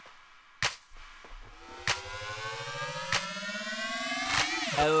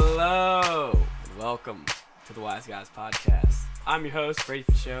Hello, and welcome to the Wise Guys podcast. I'm your host, Brady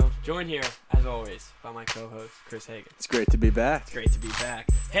Fitzgerald, joined here, as always, by my co-host, Chris Hagan. It's great to be back. It's great to be back.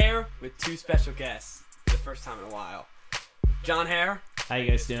 Here with two special guests for the first time in a while. John Hare. How you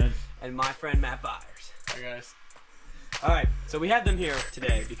guys doing? And my friend, Matt Byers. Hi, guys. All right, so we have them here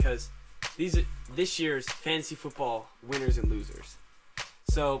today because these are this year's fantasy football winners and losers.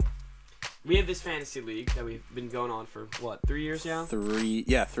 So we have this fantasy league that we've been going on for, 3 years now? 3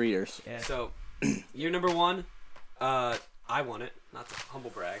 years. Yeah. So, year number one, I won it. Not to humble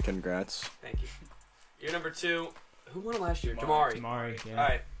brag. Congrats. Thank you. Year number two, who won it last year? Jamari. Jamari, yeah. All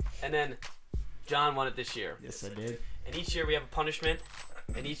right. And then John won it this year. Yes, I did. And each year we have a punishment,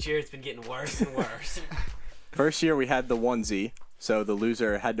 and each year it's been getting worse and worse. First year we had the onesie, so the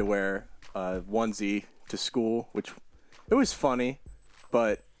loser had to wear a onesie to school, which it was funny,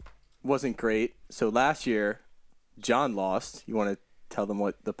 but wasn't great. So last year, John lost. You want to tell them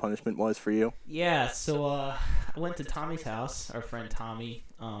what the punishment was for you? Yeah, so I went to Tommy's house, our friend Tommy,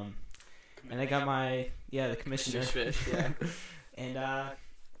 and I got the commissioner. Fish, yeah. And I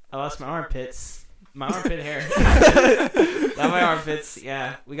lost my armpits. My armpit hair. Not my armpits,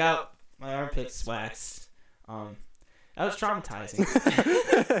 yeah. We got my armpits waxed. That was traumatizing.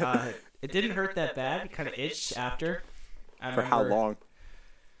 It didn't hurt that bad. It kind of itched after. For how long?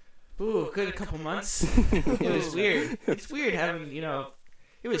 Ooh, good a couple months. It was weird. It's weird having,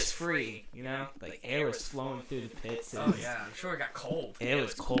 it was free, like air was flowing through the pits. Oh, yeah. I'm sure it got cold. It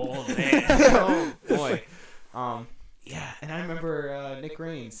was cold, man. Oh, boy. Yeah, and I remember Nick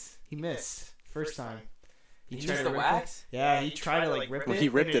Raines. He missed first time. He tried missed to the rip wax? it. Yeah, he tried to, rip Well, it. he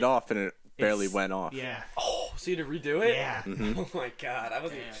ripped and it off and it barely went off. Yeah. Oh, so you had to redo it? Yeah. Mm-hmm. Oh, my God. I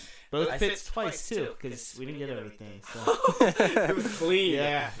wasn't... Both I pits twice, too, because we didn't get everything. So. It was clean.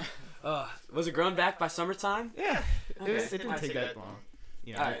 Yeah. Was it grown back by summertime? Yeah. Okay. It didn't take that long.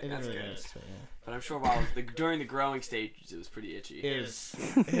 Yeah, Alright, it didn't that's really good. notice, but yeah. But I'm sure during the growing stages, it was pretty itchy. It was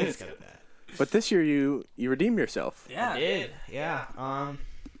kind of bad. But this year you redeemed yourself. Yeah. I did. Yeah.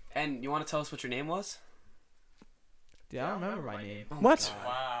 And you want to tell us what your name was? Dude, I don't remember my name. Oh my What? God.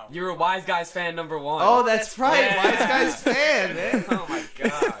 Wow. You're a Wise Guys fan number one. Oh, that's right. Yeah. Wise Guys fan, man. Oh my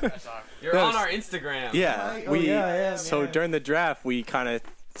God. That's awkward. You're on our Instagram. Yeah. Oh, yeah, So yeah. during the draft, we kind of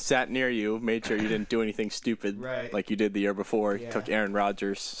sat near you, made sure you didn't do anything stupid Right. like you did the year before. Yeah. You took Aaron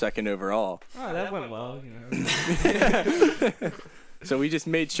Rodgers second overall. Oh, that went well, So we just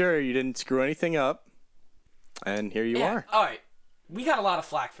made sure you didn't screw anything up. And here you are. All right. We got a lot of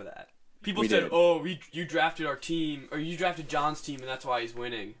flack for that. People We said, did. "Oh, you drafted our team, or you drafted John's team, and that's why he's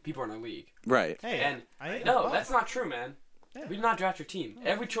winning." People in our league. Right. Hey, And I no, that's not true, man. Yeah. We did not draft your team.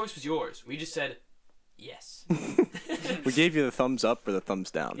 Every choice was yours. We just said yes. We gave you the thumbs up or the thumbs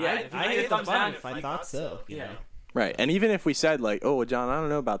down. Yeah, if you I hit hit the the thumbs button down, if I thought so. You Yeah. know? Right. And even if we said like, "Oh, well, John, I don't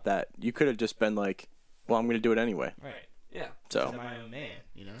know about that," you could have just been like, "Well, I'm going to do it anyway." Right. Yeah, So I'm my own man,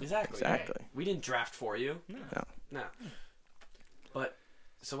 exactly. exactly. We didn't draft for you. No. No. But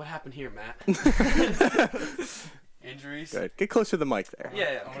so what happened here, Matt? Injuries. Good. Get closer to the mic there.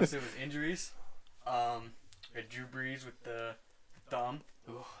 Yeah. I want to say it was injuries. We had Drew Brees with the thumb.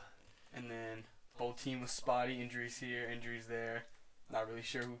 Ooh. And then whole team was spotty. Injuries here, injuries there. Not really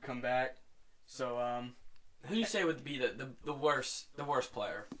sure who'd come back. So, Who do you say would be the worst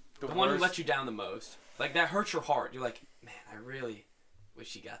player? the one who worst- let you down the most. Like that hurts your heart. You're like, man, I really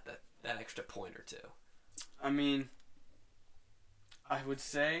wish he got that extra point or two. I mean, I would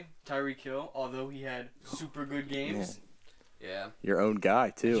say Tyreek Hill, although he had super good games. Yeah. Your own guy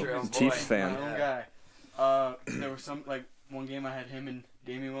too. Your own Chiefs boy. fan. My own guy. There was one game I had him and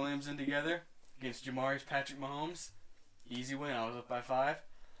Damian Williams in together against Jamari's Patrick Mahomes. Easy win. I was up by 5.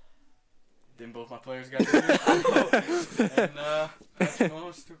 Then both my players got injured. And Patrick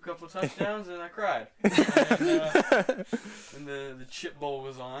Mahomes threw a couple of touchdowns and I cried. And the chip bowl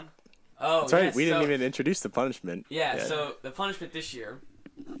was on. Oh, That's right. yes, We didn't so- even introduce the punishment. Yeah. yet. So the punishment this year,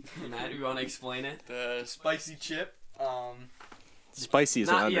 Matt, you want to explain it? The spicy chip. Spicy is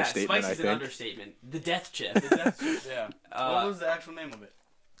an understatement, spicy I is an think. understatement. The death chip. Yeah. Uh, What was the actual name of it?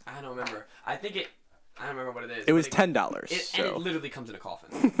 I don't remember. I don't remember what it is. It was but $10. And it So literally comes in a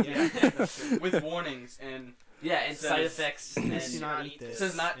coffin. Yeah. With warnings and Yeah, and Says- side effects. And Do not eat it this.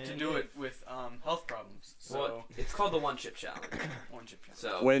 says not to do it with health problems. So Well, it's called the one chip challenge. one chip.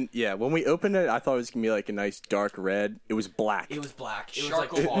 So when we opened it, I thought it was gonna be like a nice dark red. It was black. it was black. It was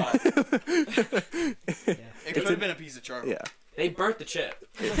Charcoal like ball. Yeah. It could have been a piece of charcoal. Yeah. they burnt the chip.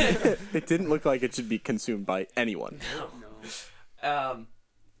 It didn't look like it should be consumed by anyone. No.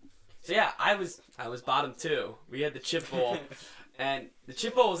 So yeah, I was bottom 2. We had the chip bowl, and the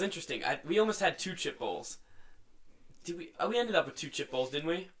chip bowl was interesting. We almost had 2 chip bowls. did we ended up with 2 chip bowls, didn't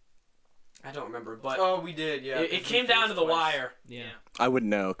we? I don't remember, but Oh, we did, yeah. it came down to the wire, Yeah. I wouldn't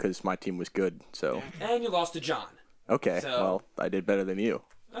know because my team was good. So and you lost to John. okay, So- well, I did better than you.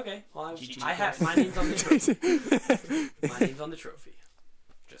 Okay, well, GG. I have my name's on the trophy. My name's on the trophy.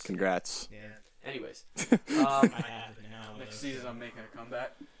 Just Congrats. Yeah. anyways, I have it now. Next season, I'm making a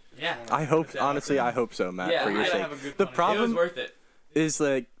comeback. yeah, I hope, honestly, I hope so, Matt, Yeah, for your I sake. have a good The one. it was problem worth it. is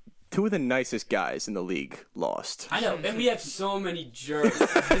like 2 of the nicest guys in the league lost. I know, and we have so many jerks.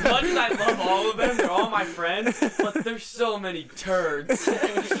 As much as I love all of them, they're all my friends, but there's so many turds.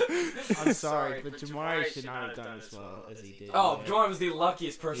 I'm sorry, but Jamari should not have done as well as he did. Oh, Jordan was the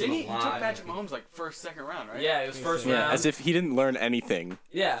luckiest person Didn't he? He took alive. Patrick Mahomes like first, second round, right? Yeah, it was first Yeah, round. As if he didn't learn anything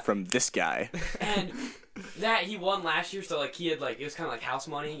Yeah, from this guy. and that he won last year, so like he had like it was kind of like house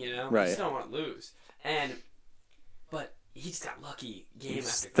money, you know. Right. You just don't want to lose, but he just got lucky game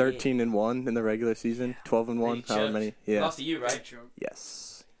He's after game. 13-1 in the regular season, 12-1, He however choked. many. Yeah. Lost to you, right?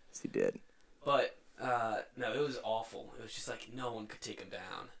 Yes, he did. But no, it was awful. It was just like no one could take him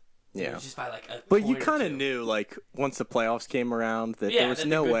down. It Yeah. was just by like a But you point or kind of two. knew, like, once the playoffs came around, that Yeah, there was that the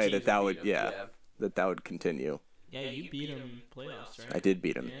no good way teams that would would, beat him. that would continue. Yeah, you beat him in playoffs, right? I did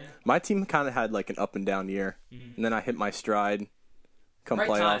beat him. Yeah. My team kind of had like an up and down year, and then I hit my stride. Come Right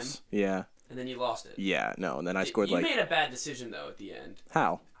playoffs, time. yeah, And then you lost it. yeah, no, and then I scored You like made a bad decision though at the end.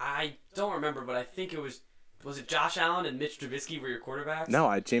 how? I don't remember, but I think it was it Josh Allen and Mitch Trubisky were your quarterbacks? No,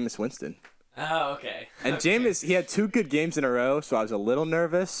 I had Jameis Winston, Oh, okay. and Okay. Jameis he had 2 good games in a row, so I was a little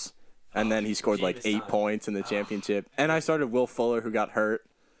nervous. And then he scored like Jameis 8 time. points in the championship, and I started Will Fuller, who got hurt.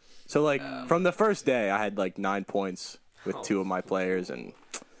 So like from the first day, I had like 9 points with Oh. 2 of my players, and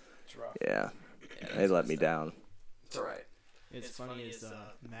It's rough. yeah, Yeah, they that's let me messed up. down. It's alright. It's funny is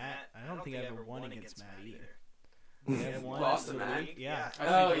Matt. I don't think I ever won against Matt either. We have won Lost to the Matt? league. Yeah.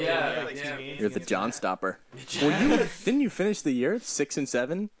 Oh, yeah, Like 2 yeah. games You're the against John Matt. Stopper. Well, you didn't you finish the year at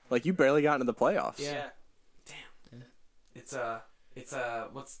 6-7? Like you barely got into the playoffs. Yeah. It's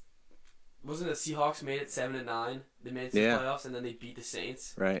wasn't the Seahawks made it 7-9? They made it to Yeah. the playoffs and then they beat the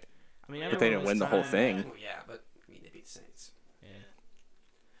Saints. Right. I mean, But they didn't everyone was win the whole trying- thing. Oh yeah, but I mean they beat the Saints. Yeah.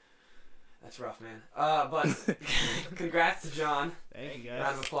 That's rough, man. But congrats to John. Thank you Round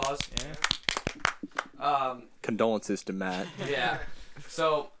of guys. applause. Yeah. Condolences to Matt. Yeah.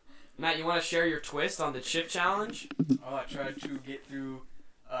 So, Matt, you want to share your twist on the chip challenge? Oh, I tried to get through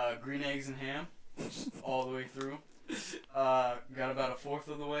green eggs and ham all the way through. Got about a fourth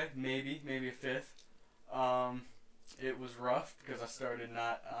of the way, maybe a fifth. It was rough because I started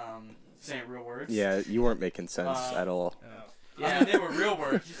not saying real words. Yeah, you weren't making sense at all. I mean, they were real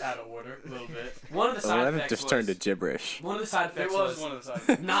words, just out of order a little bit. One of the Oh, side that effects just was, turned to gibberish. one of the side It effects was was one of the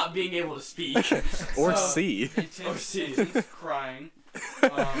sides. not being able to speak. Or So- C. Or see. Crying,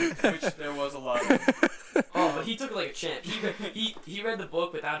 which there was a lot of. Oh, but he took it like a champ. He read the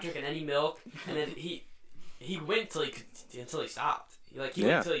book without drinking any milk, and then he went until he stopped. He went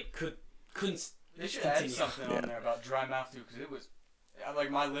Yeah. until he couldn't. They should Continue. add something Yeah. on there about dry mouth too, because it was,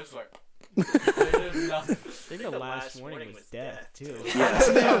 like my lips were like. There's nothing. I think the last warning was death too.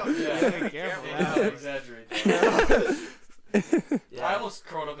 Yeah. Be careful. Yeah, Yeah. exaggerate. Yeah. I almost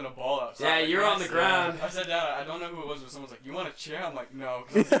curled up in a ball outside. Yeah, like, you're on the yes, ground. I sat down. I don't know who it was, but someone's like, "You want a chair?" I'm like, "No,"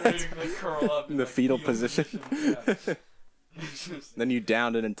 because I'm ready to like, curl up In the like, fetal position. Yeah. It's just Then you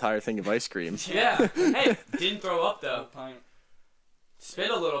downed an entire thing of ice cream. Yeah. Hey, didn't throw up a though. pint. Spit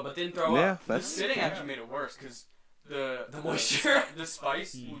a little, but didn't throw Yeah, up. The that's sitting actually made it worse because the moisture? the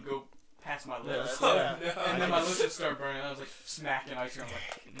spice would go past my lips, Oh, Yeah. no. and then my lips would start burning. I was like smacking ice cream.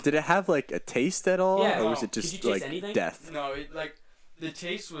 I'm like, Did it have like a taste at all, Yeah. or was it Could just you taste like anything? death? no, it like the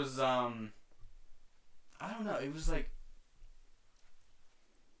taste was I don't know. It was like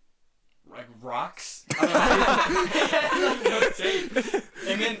rocks. I don't know. No taste.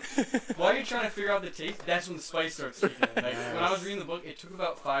 And then while you're trying to figure out the taste, that's when the spice starts kicking in. Like when I was reading the book, it took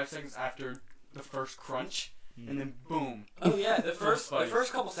about 5 seconds after the first crunch, and then boom. Oh yeah, the first spice.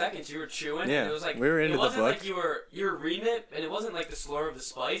 couple seconds you were chewing. Yeah, and it was like we were into it the wasn't book. like you were reading it, and it wasn't like the slur of the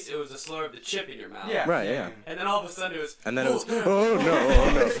spice. It was the slur of the chip in your mouth. Yeah. Right, yeah. And then all of a sudden it was. And then it was, oh no,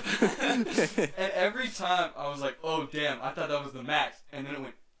 And every time I was like, oh damn, I thought that was the max, and then it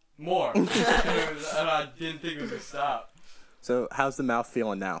went more, and I didn't think it was gonna stop. So how's the mouth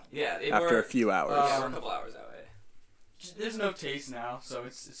feeling now? Yeah, After a few hours. Yeah, we're a couple hours that way. There's no taste now, so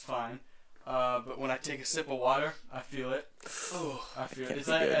it's fine. But when I take a sip of water, I feel it. Oh, I feel Can't it. It's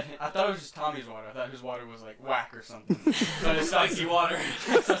be like good. I thought it was just Tommy's water. I thought his water was like whack or something. But it's spicy water.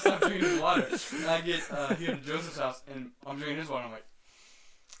 So I stopped drinking his water. And I get here to Joseph's house, and I'm drinking his water. I'm like,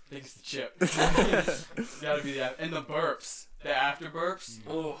 I think it's the chip. It's gotta be that. And the burps, the after burps,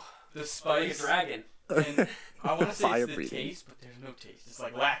 Oh, the like a spice. dragon. And I want to say Fire it's the breathing. taste, but there's no taste. It's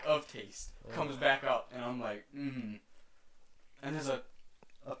like lack of taste comes back up, and I'm like, And there's a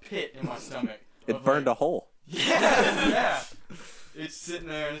pit in my stomach. It burned a hole. Yeah. It's sitting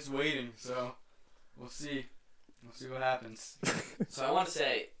there and it's waiting. So we'll see. We'll see what happens. So I want to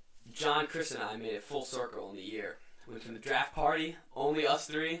say, John, Chris, and I made it full circle in the year. Went from the draft party, only us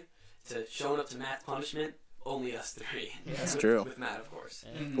three, to showing up to Matt's punishment, only us three. That's with, true. With Matt, of course.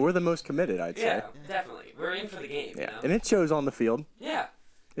 We're the most committed, I'd say. Yeah, definitely. We're in for the game. Yeah, You know? and it shows on the field. Yeah.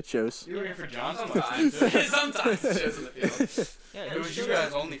 It shows. You were here for John's Sometimes. Sometimes it shows in the field. Yeah, It was you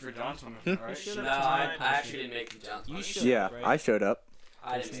guys only for John's punishment, right? showed No, up to I my actually didn't make the John's You punishment. should. Yeah, right? I showed up.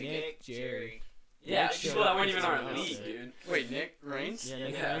 I didn't make it. Nick, Jerry. Yeah, Nick people showed that up weren't even in our because league, someone else dude. Wait, Nick Reigns? Yeah,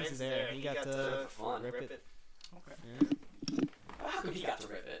 Nick Yeah. Reigns is there. He got to For fun. rip it. Okay. Yeah. How come he got to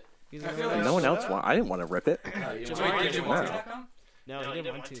rip it? He's I the feel only like No one showed else up. wanted. I didn't want to rip it. Oh, you Just know Wait, what? did you No. want to come? No, he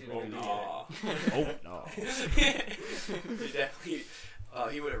didn't want to. Oh, Oh, no. he definitely. Oh,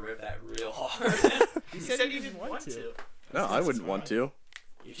 he would have ripped that real hard. He said he didn't want to. No, I wouldn't want to.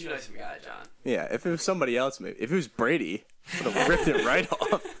 You're too nice of a guy, John. Yeah, if it was somebody else, maybe. If it was Brady, I would have ripped it right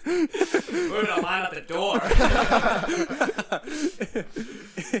off. We're gonna line up the door.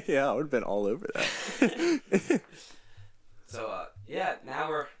 Yeah, I would have been all over that. So, yeah, now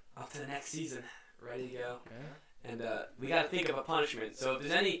we're up to the next season. Ready to go. And we got to think of a punishment. So if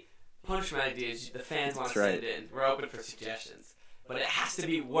there's any punishment ideas the fans want That's to right. send in, we're open for suggestions. But it has to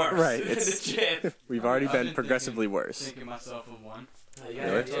be worse Right, than it's- the chip. We've already I've been been progressively worse. Thinking myself of one. You got Really?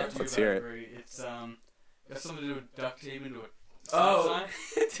 an idea? Talk to you Let's about hear it. Brady. It's got something to do with duct tape into a Oh,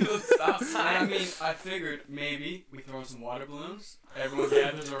 sign. to a stop And sign. I mean, I figured maybe we throw some water balloons. Everyone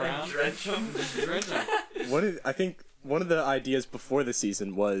gathers And around. drench them. Drench 'em. I think one of the ideas before the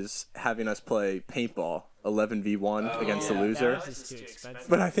season was having us play paintball 11v1 Oh, against yeah, the loser. That was just too expensive.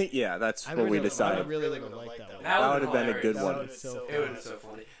 But I think, yeah, that's what we I decided. really would have liked that one. That would have been a hilarious. good That one. would've been so It would have been so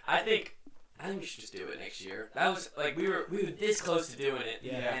funny. I think we should just do it next year. That was like we were this close to doing it,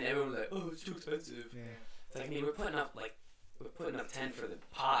 Yeah. and everyone was like, "Oh, it's too expensive." Yeah. It's like, I mean, we're putting up 10 for the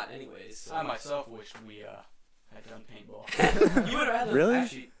pot, anyways. So. I myself wished we had done paintball. You would have had Really?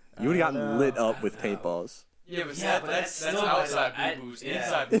 Actually, You would have gotten No. lit up with No. paintballs. Yeah, but, Yeah, but that's that's still outside better. boo boos. Yeah.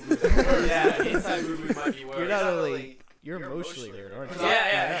 Inside boo boos. are worse. yeah, inside boo might be worse. You're not only you're emotionally hurt, aren't you?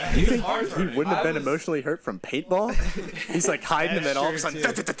 Yeah. You He was think hard he for me. wouldn't have I been was- emotionally hurt from paintball? He's like hiding and then all of a sudden.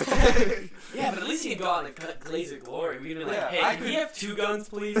 Yeah, but at least he could go out in a blaze of glory. We'd be like, Yeah, "Hey, I can we could- have 2 guns,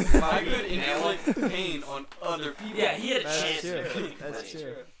 please?" I could inflict pain on other people. Yeah, he had a That's chance. true. to really That's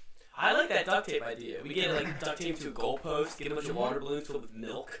complain. true. I like that duct tape idea. We get like duct tape to a goalpost, get a bunch of water balloons filled with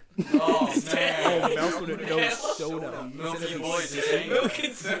milk. Oh man. Oh, milk with no Yeah. soda. Milky boys is angry. Milk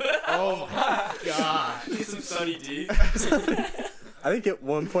and soda. Oh my god. Get some Sunny D. I think at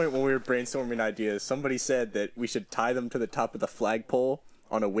one point when we were brainstorming ideas, somebody said that we should tie them to the top of the flagpole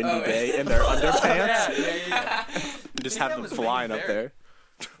on a windy Oh, day in their underpants Yeah. and just I have think that them was flying Big up Bear.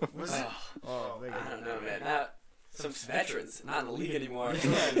 there. Was it? Oh, I don't know, man. Now, some veterans, not in the league anymore.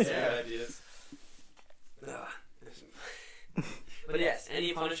 Yeah. Good ideas. But yes,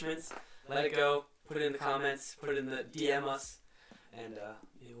 any punishments, let it go. Put it in the comments. Put it in the DM us, and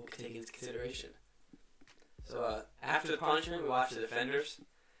maybe we'll take it into consideration. So after the punishment, we watched the defenders.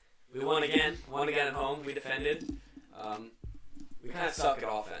 We won again. Won again at home. We defended. We kind of suck at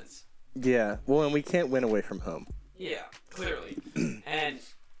offense. Yeah, well, and we can't win away from home. Yeah, clearly. And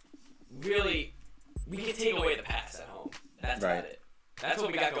really, we can take away the pass at home. That's Right. about it. That's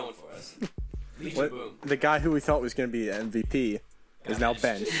what we got going for us. Legion What, boom. the guy who we thought was going to be the MVP is now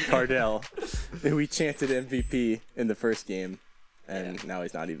benched, Cardell, who we chanted MVP in the first game, and now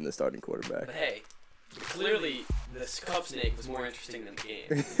he's not even the starting quarterback. But hey, clearly the cup snake was more interesting than the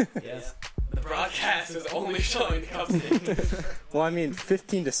game. Yes. The broadcast was only showing the cup snake. Well, I mean,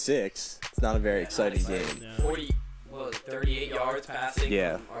 15-6. It's not a very exciting game. No. 38 yards passing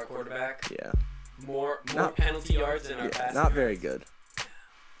Yeah. from our quarterback. Yeah, More Not- penalty yards than our yeah, passing. not very good.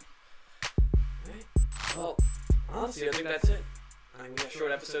 Well, honestly, I think that's it. I mean, we got a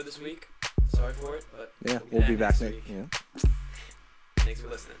short episode this week. Sorry for it, but Yeah, be we'll be back back next next. week. Yeah. Thanks for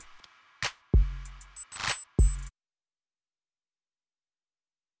listening.